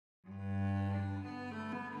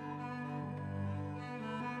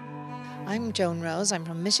I'm Joan Rose. I'm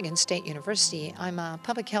from Michigan State University. I'm a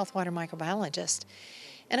public health water microbiologist.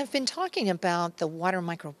 And I've been talking about the water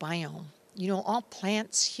microbiome. You know, all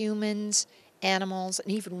plants, humans, animals,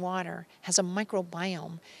 and even water has a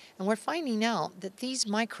microbiome. And we're finding out that these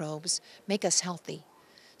microbes make us healthy.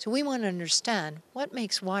 So we want to understand what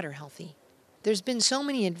makes water healthy. There's been so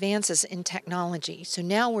many advances in technology, so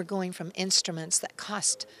now we're going from instruments that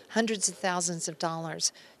cost hundreds of thousands of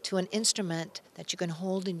dollars to an instrument that you can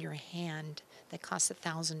hold in your hand that costs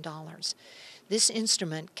 $1,000. This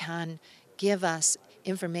instrument can give us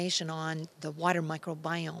information on the water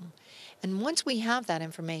microbiome. And once we have that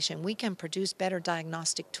information, we can produce better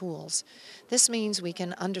diagnostic tools. This means we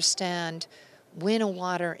can understand when a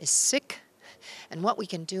water is sick and what we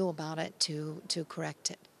can do about it to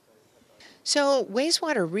correct it. So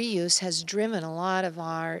wastewater reuse has driven a lot of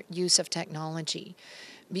our use of technology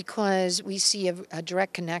because we see a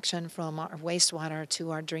direct connection from our wastewater to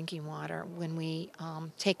our drinking water when we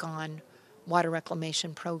take on water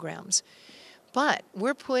reclamation programs. But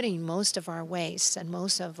we're putting most of our waste and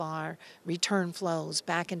most of our return flows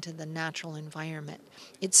back into the natural environment.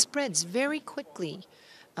 It spreads very quickly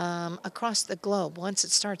across the globe once it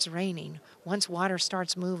starts raining, once water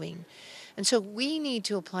starts moving. And so we need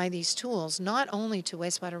to apply these tools not only to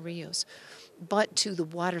wastewater reuse, but to the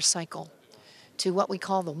water cycle, to what we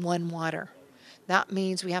call the one water. That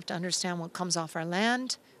means we have to understand what comes off our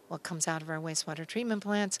land, what comes out of our wastewater treatment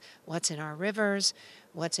plants, what's in our rivers,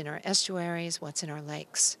 what's in our estuaries, what's in our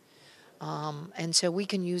lakes. And so we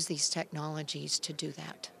can use these technologies to do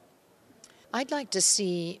that. I'd like to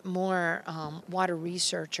see more water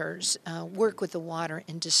researchers work with the water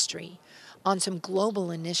industry on some global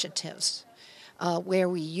initiatives where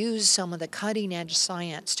we use some of the cutting-edge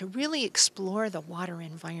science to really explore the water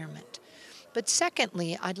environment. But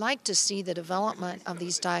secondly, I'd like to see the development of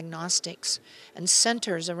these diagnostics and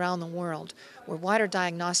centers around the world where water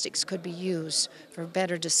diagnostics could be used for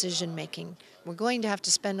better decision making. We're going to have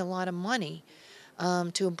to spend a lot of money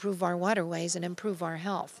to improve our waterways and improve our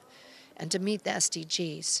health and to meet the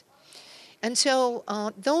SDGs. And so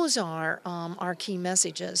those are our key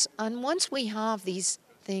messages. And once we have these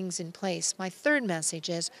things in place, my third message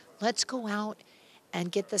is let's go out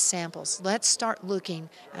and get the samples. Let's start looking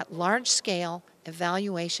at large-scale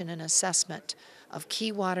evaluation and assessment of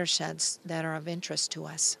key watersheds that are of interest to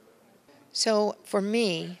us. So for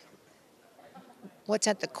me, what's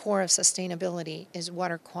at the core of sustainability is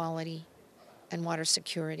water quality and water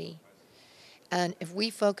security. And if we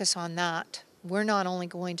focus on that, we're not only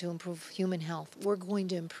going to improve human health, we're going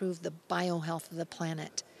to improve the biohealth of the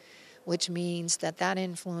planet, which means that that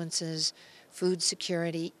influences food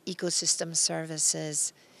security, ecosystem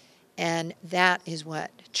services, and that is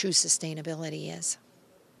what true sustainability is.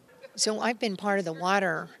 So I've been part of the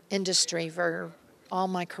water industry for all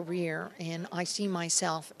my career, and I see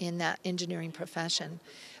myself in that engineering profession.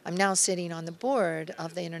 I'm now sitting on the board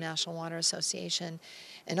of the International Water Association,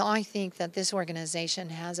 and I think that this organization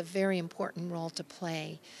has a very important role to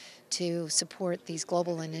play to support these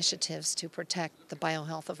global initiatives to protect the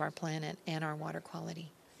biohealth of our planet and our water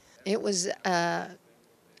quality. It was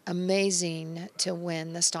amazing to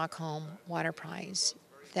win the Stockholm Water Prize.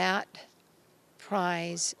 That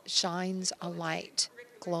prize shines a light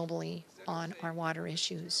globally on our water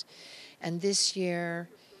issues. And this year,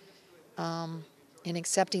 in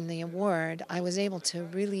accepting the award, I was able to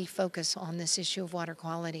really focus on this issue of water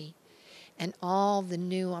quality and all the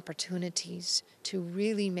new opportunities to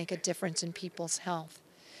really make a difference in people's health.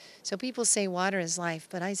 So people say water is life,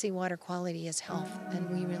 but I say water quality is health, and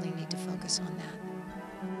we really need to focus on that.